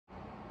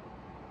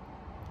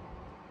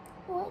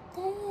What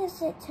day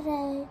is it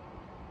today?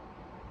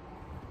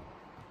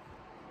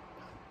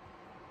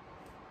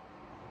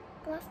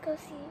 Let's go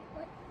see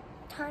what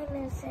time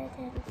is it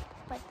and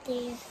what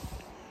day is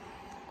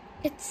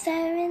it. It's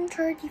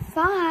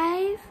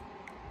 7:35.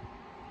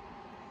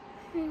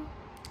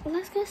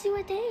 Let's go see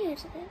what day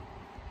is it.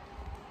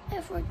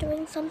 If we're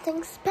doing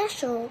something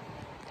special.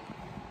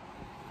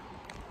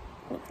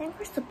 I think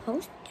we're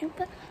supposed to,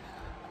 but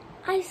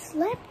I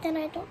slept and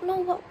I don't know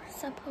what we're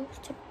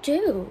supposed to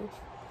do.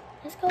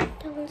 Let's go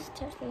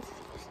downstairs and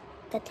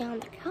set down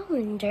the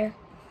calendar.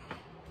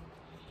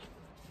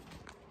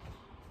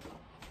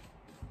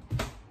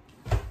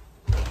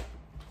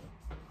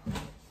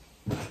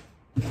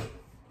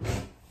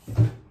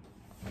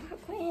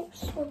 It's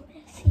so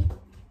messy.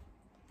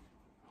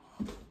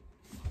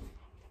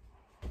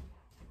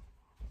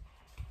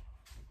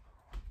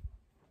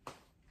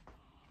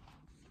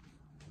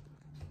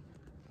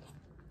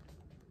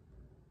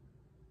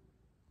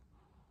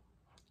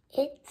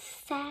 It's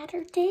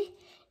Saturday,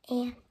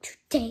 and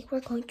today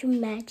we're going to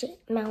Magic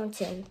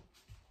Mountain.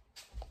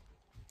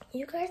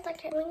 You guys are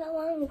coming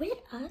along with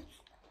us.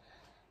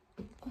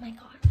 Oh my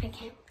god, I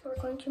can't. We're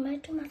going to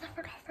Magic Mountain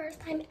for the first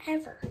time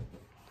ever.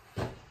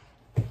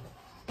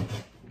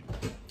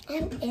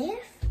 And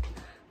if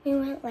we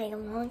went like a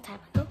long time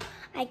ago,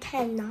 I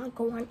cannot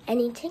go on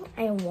anything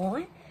I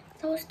want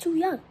because I was too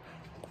young.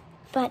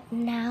 But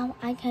now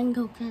I can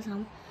go because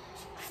I'm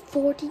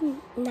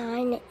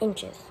 49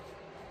 inches.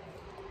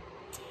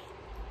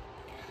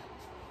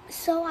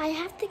 So I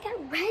have to get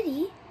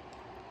ready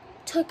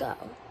to go.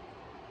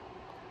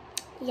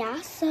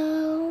 Yeah,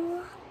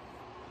 so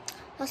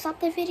I'll stop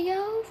the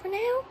video for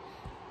now.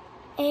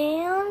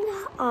 And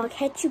I'll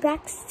catch you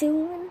back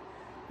soon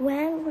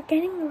when we're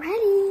getting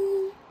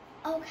ready.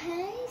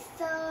 Okay,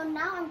 so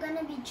now I'm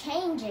gonna be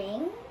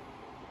changing.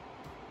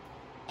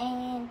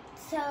 And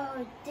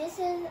so this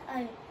is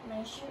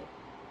my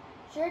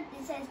shirt.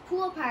 This says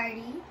pool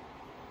party.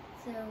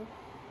 So,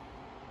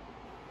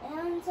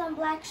 and some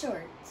black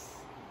shorts.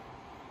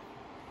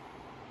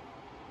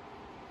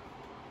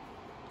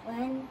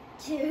 1,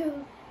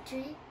 2,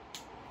 3.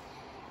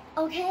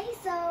 Okay,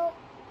 so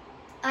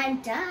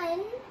I'm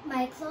done.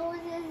 My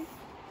clothes is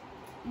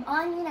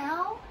on me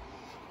now.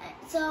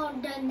 So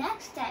the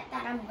next step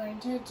that I'm going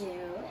to do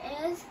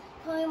is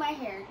combing my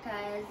hair,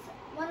 because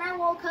when I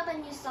woke up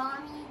and you saw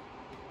me,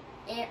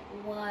 it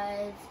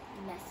was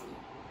messy.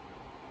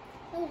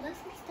 So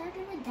let's get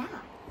started with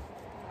that.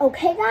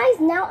 Okay guys,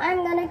 now I'm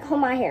gonna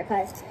comb my hair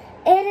because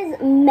it is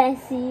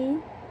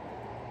messy.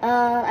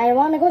 I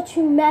want to go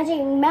to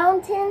Magic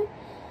Mountain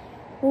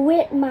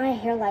with my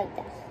hair like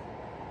this.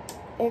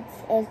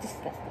 It's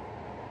disgusting.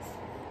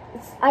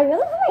 I really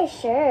love my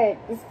shirt.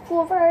 It's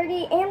pool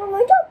party and we're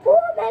going to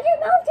pool Magic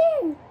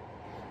Mountain.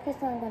 Okay,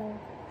 so I'm going to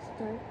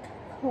start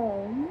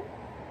comb.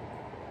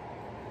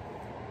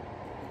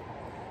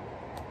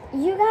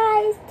 You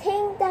guys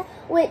think that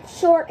with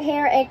short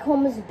hair it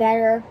combs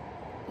better?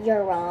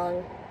 You're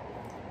wrong.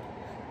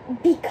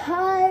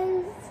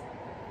 Because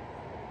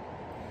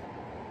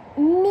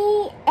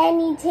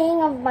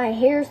anything of my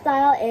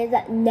hairstyle is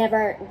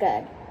never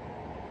good.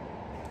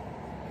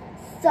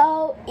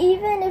 So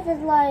even if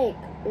it's like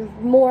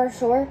more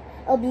short,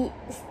 it'll be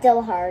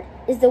still hard.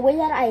 It's the way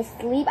that I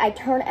sleep. I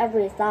turn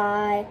every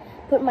side,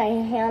 put my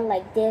hand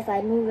like this,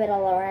 I move it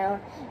all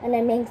around, and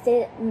it makes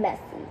it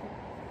messy.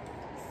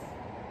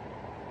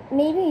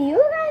 Maybe you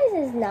guys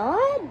is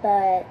not,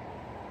 but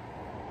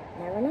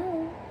never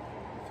know.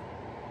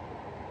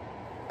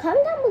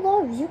 Comment down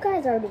below if you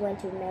guys already went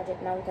to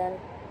Magic Mountain.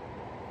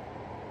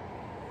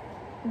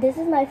 This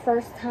is my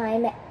first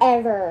time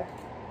ever.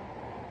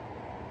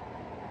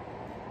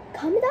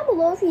 Comment down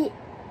below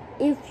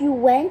if you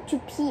went to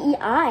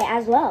PEI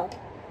as well.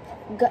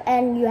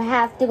 And you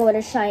have to go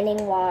to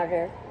Shining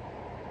Water.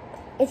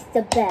 It's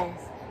the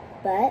best.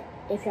 But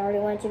if you already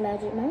went to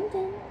Magic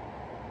Mountain,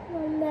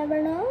 you'll never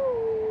know.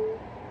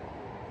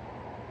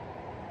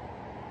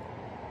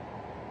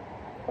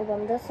 Oh,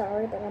 I'm just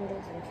sorry, but I'm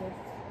just thinking.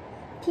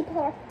 People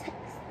are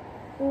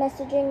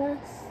messaging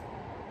us.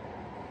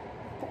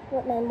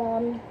 With my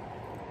mom.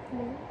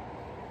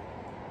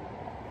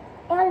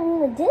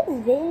 And this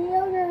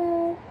video,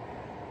 you're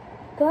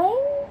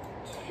going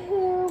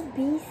to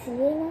be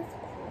seeing us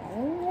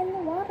playing in the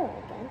water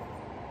again.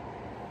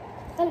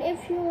 And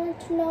if you want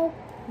to know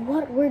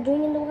what we're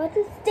doing in the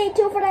water, stay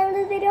tuned for the end of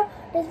this video.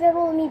 This video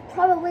will be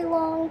probably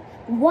long,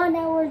 1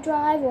 hour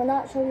drive. We'll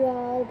not show you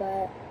all,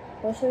 but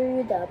we'll show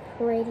you the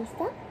pretty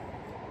stuff.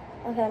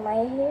 Okay, my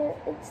hair,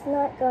 it's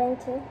not going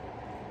to.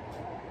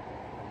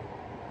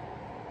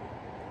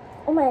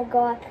 Oh my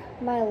god,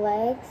 my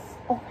legs.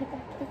 Oh my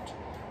god,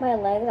 my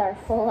legs are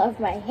full of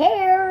my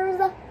hairs.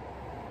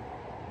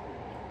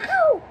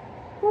 Ow!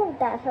 Oh,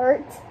 that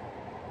hurts.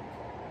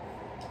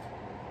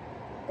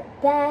 The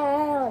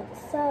back, on the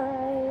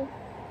side.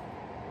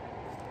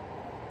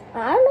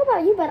 I don't know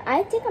about you, but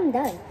I think I'm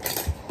done.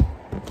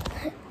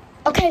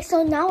 Okay,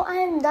 so now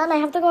I'm done. I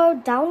have to go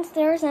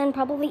downstairs and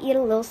probably eat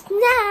a little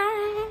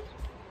snack.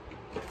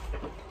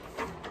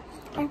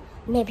 And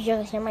maybe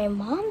you'll hear my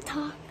mom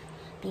talk.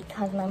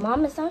 because my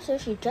mom is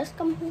downstairs. She just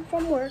come home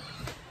from work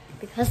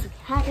because we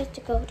had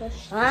to go to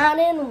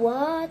Shining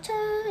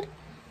Water.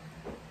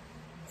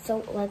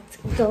 So let's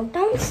go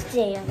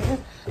downstairs.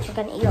 We're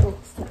gonna eat a little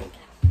snack.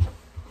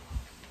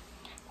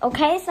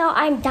 Okay, so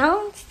I'm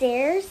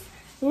downstairs.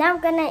 Now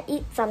I'm gonna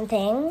eat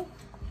something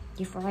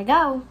before I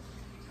go.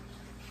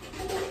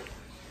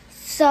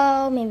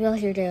 So maybe you'll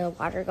hear the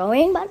water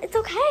going, but it's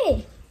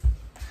okay.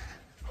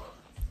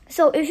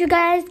 So if you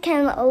guys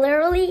can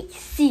literally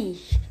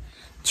see,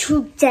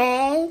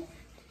 today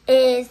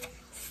is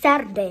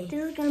Saturday.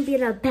 This is gonna be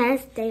the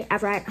best day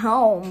ever at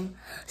home.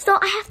 So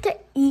I have to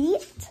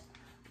eat,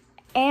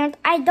 and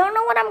I don't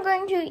know what I'm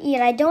going to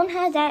eat. I don't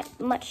have that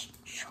much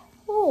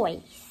choice.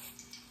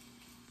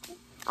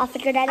 I'll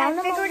figure that out.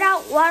 I figured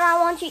out what I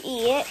want to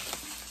eat.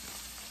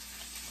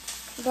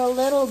 The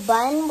little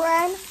bun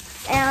bread,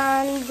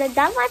 and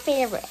that's my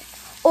favorite.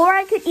 Or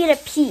I could eat a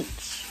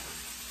peach.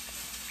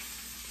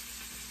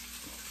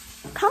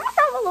 Comment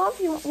down below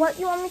if what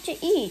you want me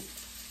to eat.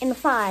 In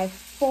 5,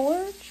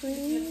 4,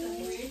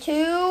 3,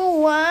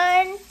 2,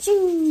 1,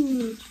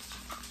 2.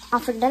 I'll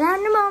figure that out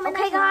in a moment.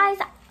 Okay, guys,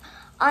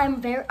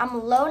 I'm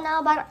low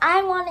now, but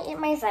I want to eat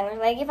my sandwich.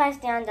 Like if I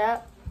stand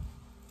up.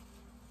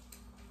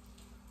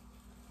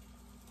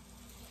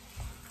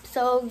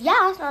 So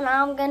yeah, so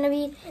now I'm gonna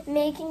be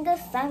making the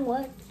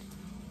sandwich.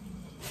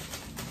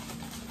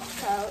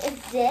 So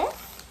it's this.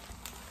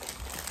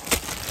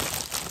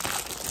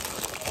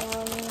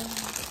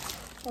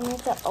 I need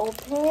to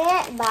open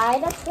it by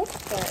the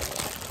twister.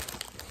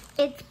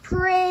 It's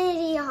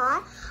pretty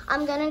hot.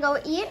 I'm gonna go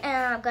eat,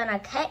 and I'm gonna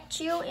catch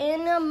you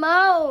in a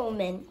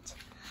moment.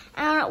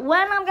 And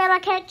when I'm gonna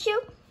catch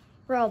you,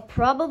 we'll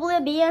probably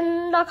be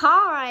in the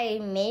car.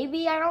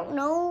 Maybe, I don't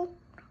know.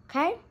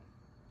 Okay?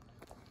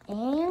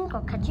 And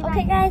I'll catch you back.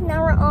 Okay, guys,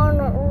 now we're on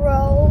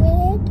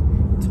road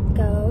to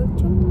go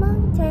to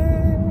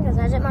Moncton. Because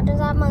Magic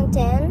Mountains at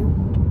Moncton.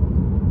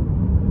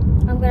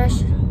 I'm gonna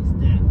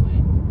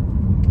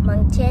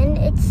Moncton,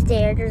 it's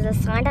there. There's a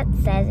sign that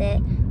says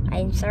it.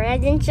 I'm sorry I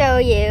didn't show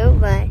you,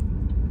 but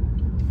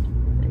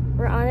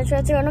we're on the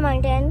trail to go to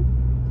Moncton.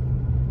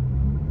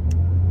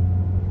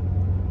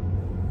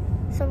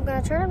 So I'm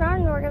gonna turn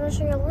around and we're gonna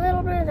show you a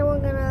little bit, and then we're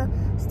gonna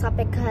stop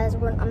it because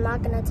I'm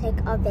not gonna take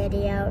a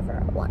video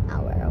for 1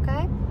 hour,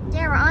 okay?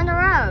 Yeah, we're on the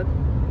road.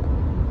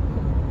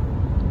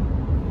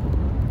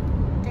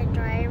 The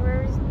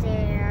driver's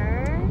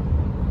there.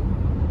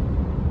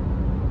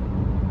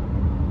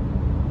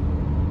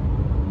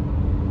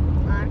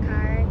 A lot of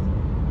cars.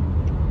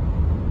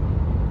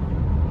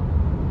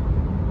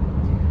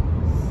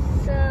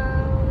 So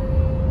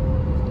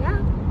yeah.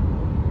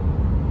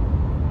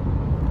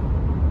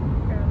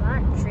 There are a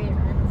lot of trees in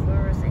the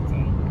forest, I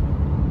think.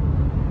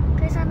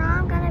 Okay, so now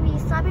I'm gonna be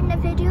stopping the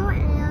video,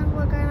 and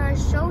we're gonna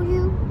show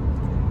you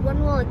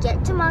when we'll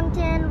get to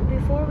Moncton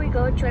before we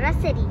go to the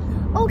city.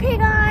 Okay,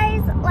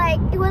 guys, like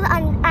it was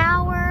an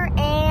hour,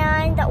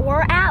 and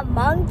we're at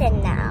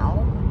Moncton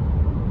now.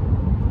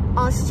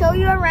 I'll show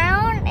you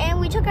around, and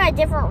we took a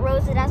different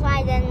road, so that's why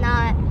I did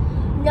not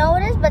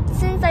notice. But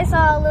since I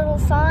saw a little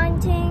sign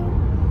thing,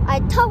 I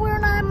thought we were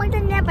not at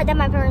Moncton yet, but then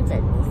my parents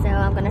said, so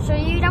I'm gonna show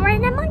you that we're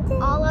in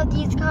Moncton. All of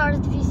these cars,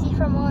 if you see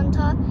from on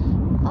top,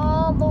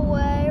 all the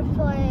way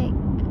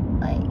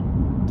like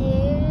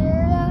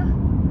there,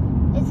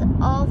 it's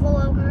all full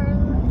of cars,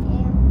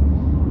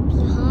 and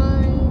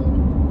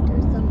behind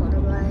there's the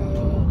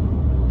motorbike.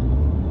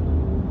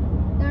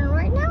 And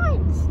right now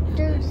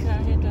there's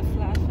the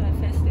Flower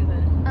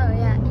Festival. Oh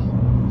yeah,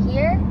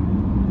 here.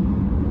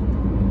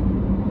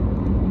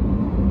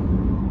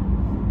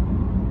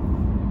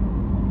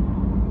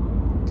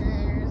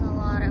 There's a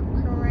lot of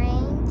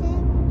cranes.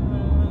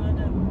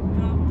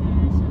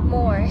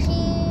 More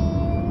here.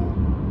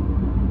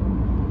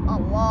 A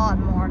lot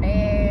more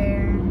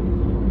there.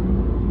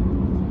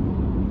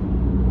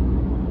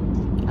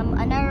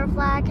 Another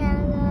flag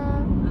has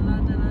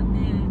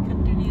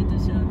Continue to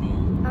show me.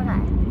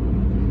 okay.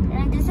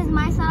 And this is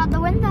my side of the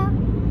window.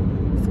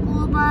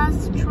 School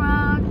bus,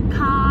 truck,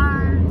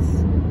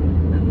 cars,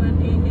 And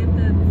when he hit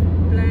the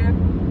black,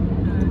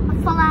 a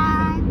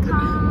flag,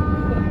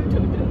 car,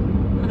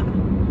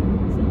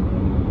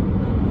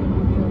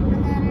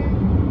 another.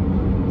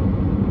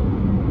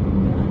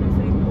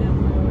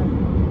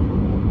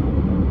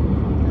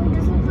 Oh,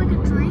 this looks like a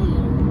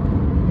train.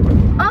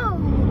 Oh,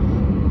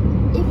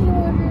 if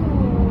you're wondering,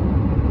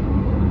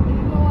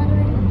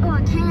 oh,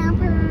 a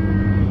camper.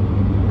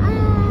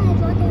 Ah,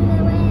 it's walking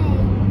the way.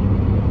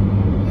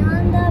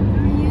 Beyond the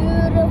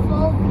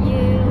beautiful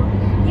view.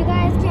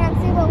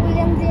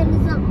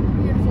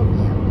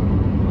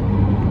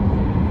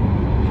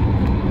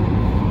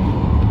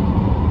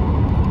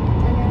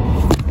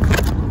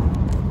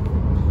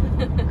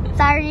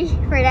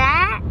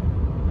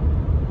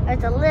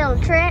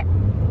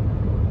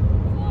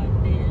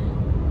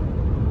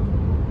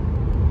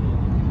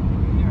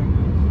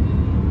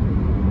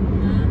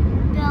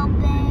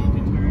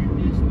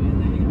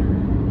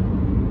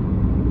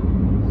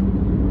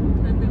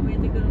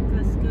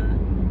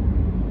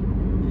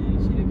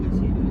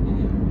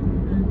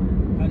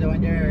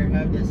 there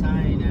have the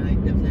sign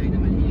like the flag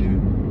naman here.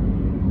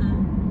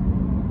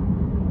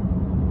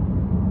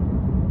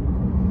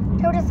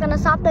 So we're just gonna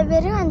stop the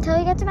video until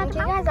we get to Magic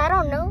Mountain. Guys, I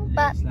don't know,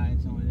 but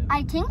Slides over there.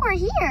 I think we're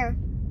here.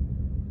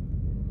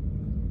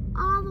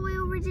 All the way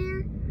over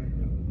there.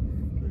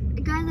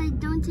 Guys, I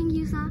don't think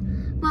you saw,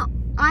 but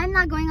I'm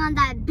not going on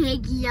that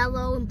big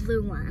yellow and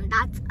blue one.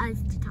 That's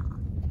us to talk.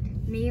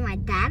 Maybe my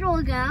dad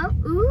will go.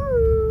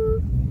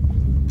 Ooh.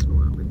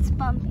 Wow, it's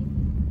bumpy.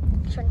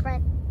 Turn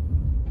right.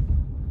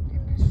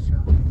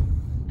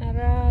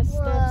 Ara,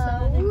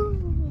 stop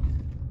sign.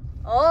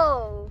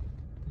 Oh.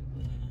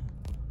 They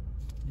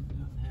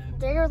don't have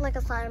There's like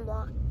a sign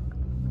block.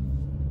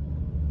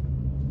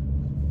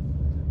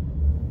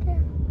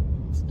 There.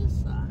 it's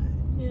this side.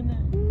 Here,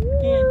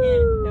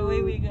 here, the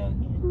way we go.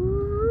 Here.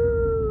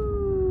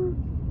 Ooh.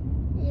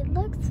 It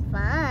looks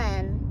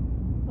fun.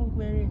 Oh,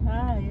 very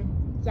high.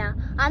 Yeah,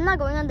 I'm not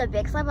going on the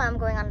big slide, but I'm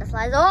going on the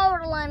slides. Oh,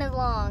 the line is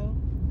long.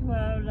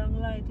 Wow, long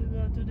line to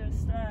go to the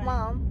side.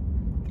 Mom,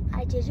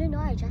 did you know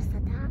I just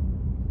said that?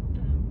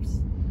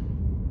 Oops.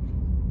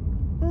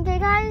 Okay,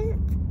 guys.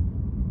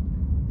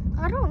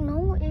 I don't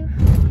know if...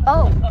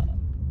 Oh.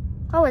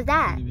 What was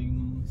that? The big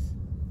moose.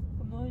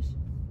 Moose.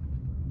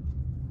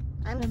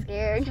 I'm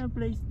scared. Some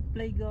place to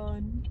play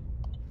gone.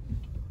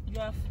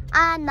 Golf.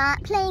 I'm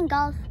not playing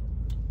golf.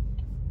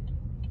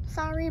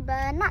 Sorry,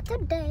 but not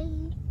today.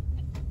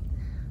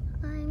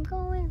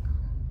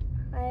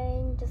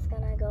 I'm just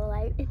gonna go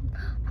like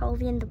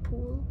probably in the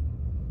pool.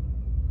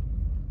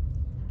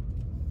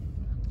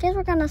 Guess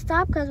we're gonna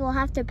stop because we'll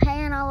have to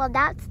pay and all of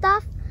that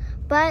stuff.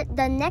 But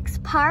the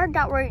next part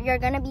that you're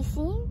gonna be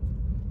seeing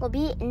will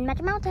be in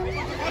Magic Mountain.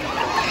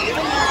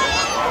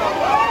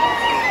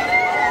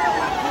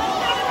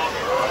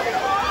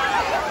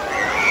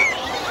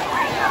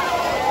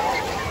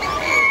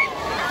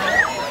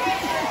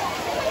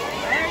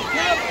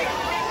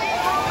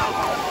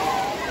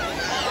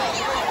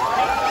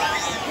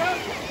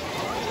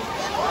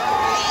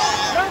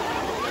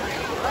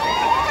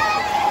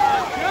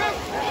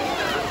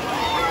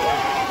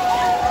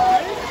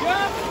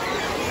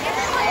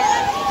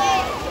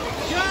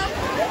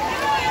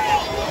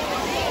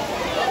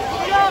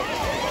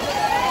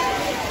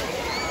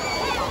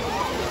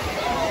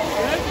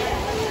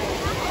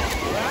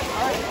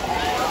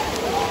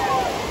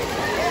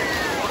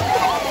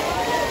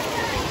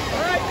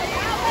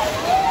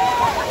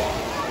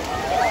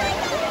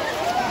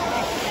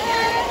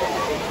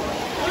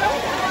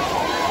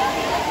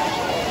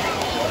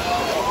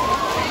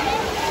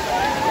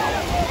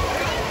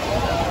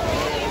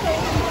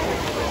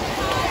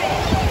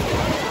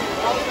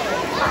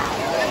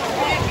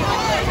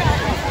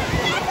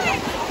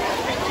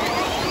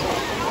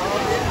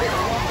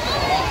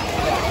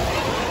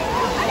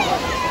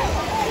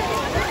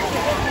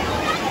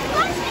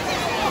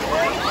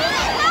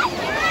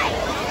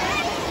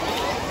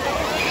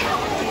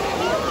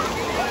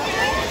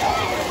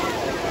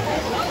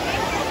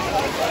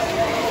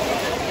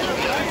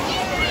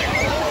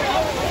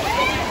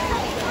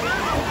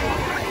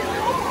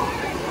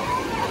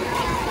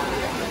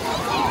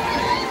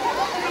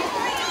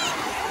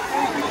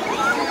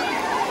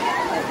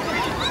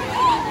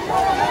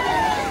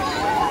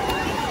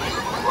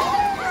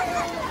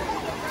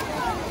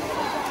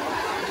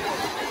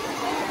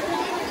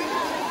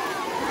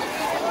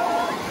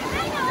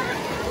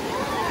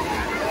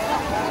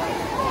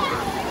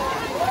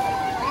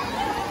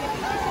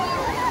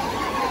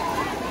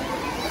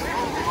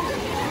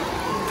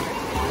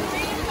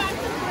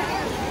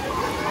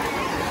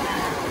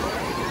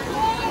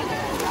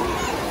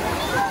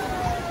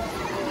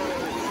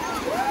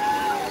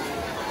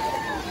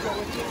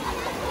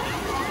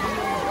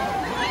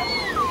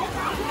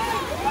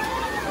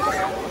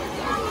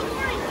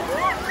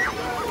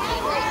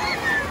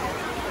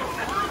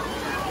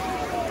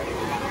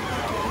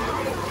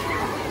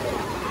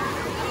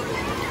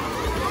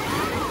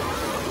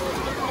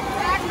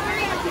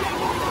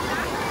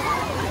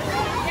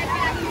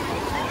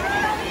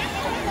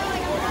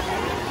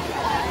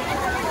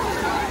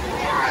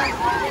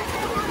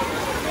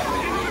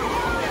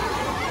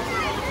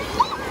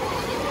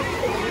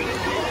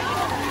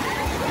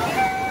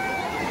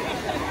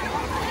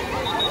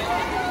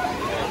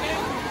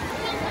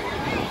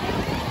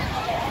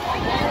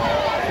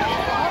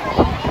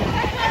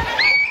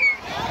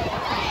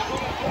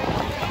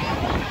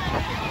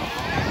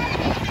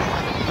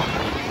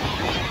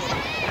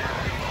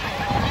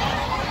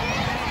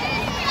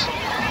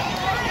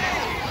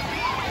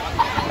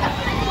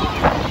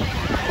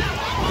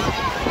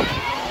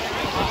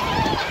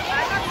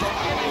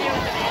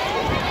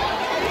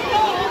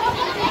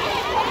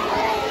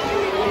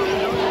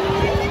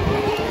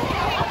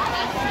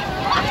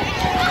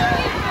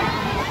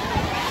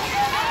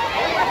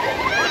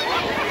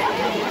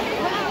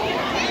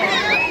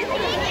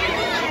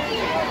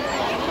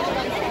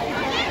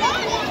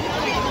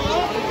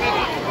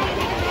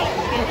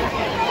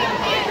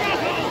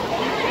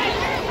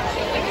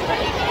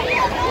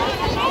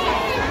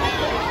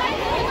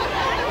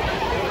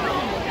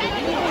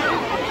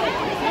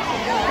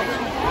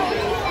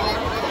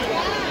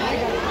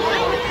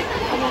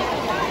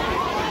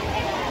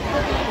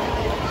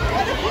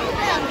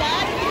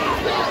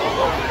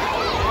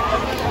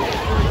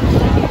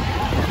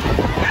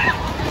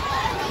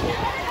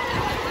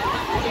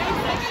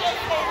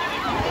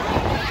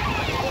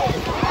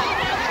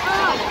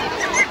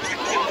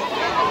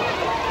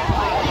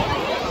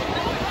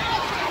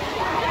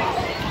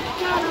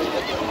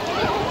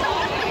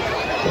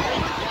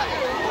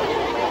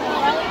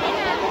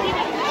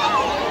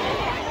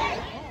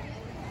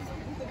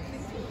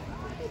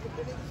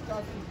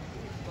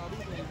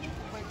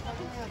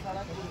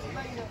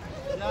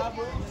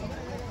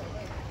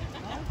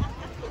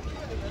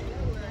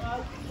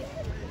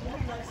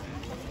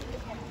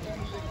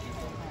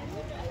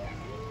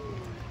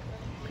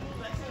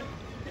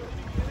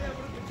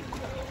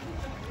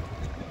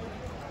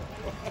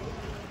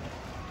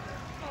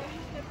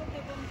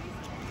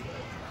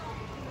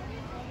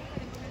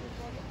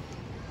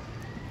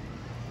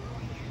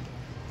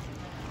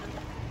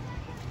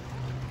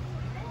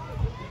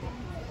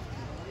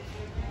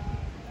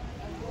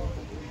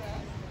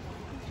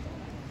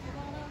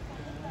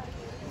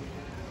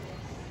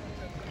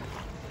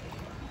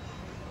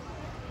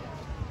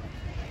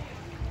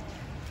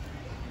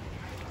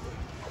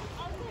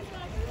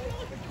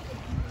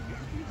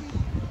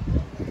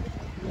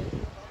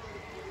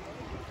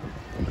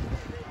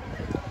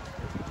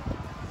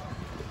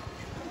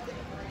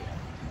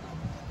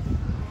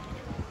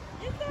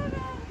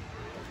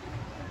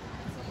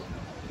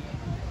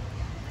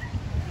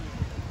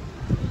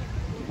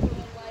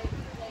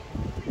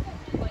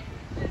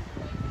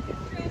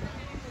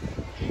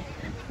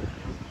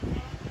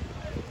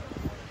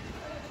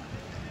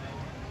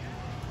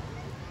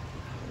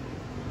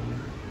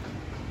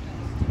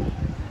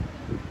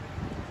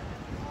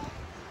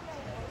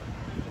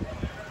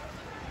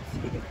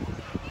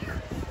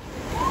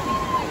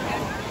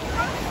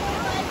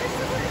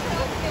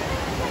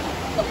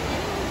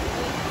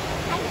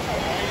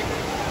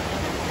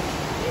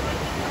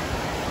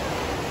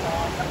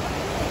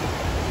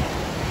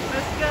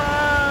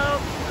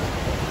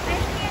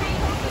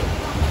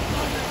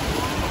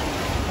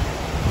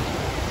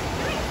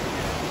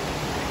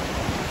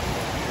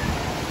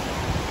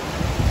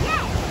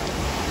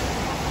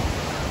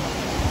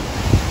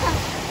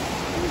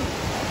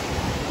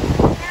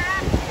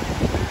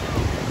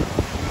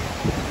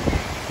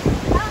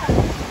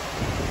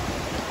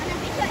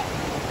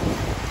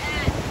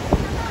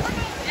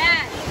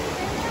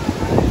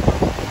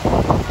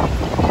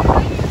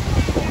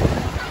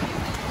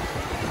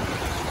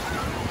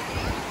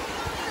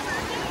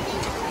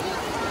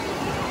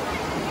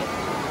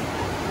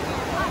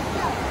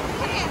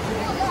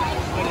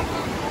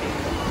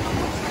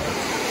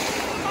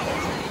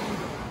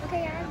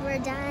 We're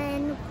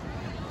done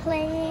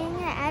playing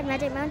at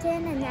Magic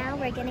Mountain and now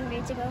we're getting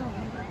ready to go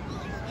home.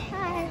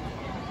 Bye.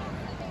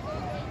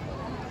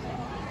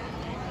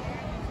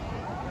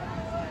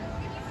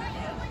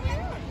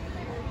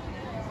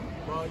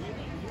 Well, you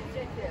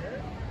sit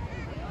there.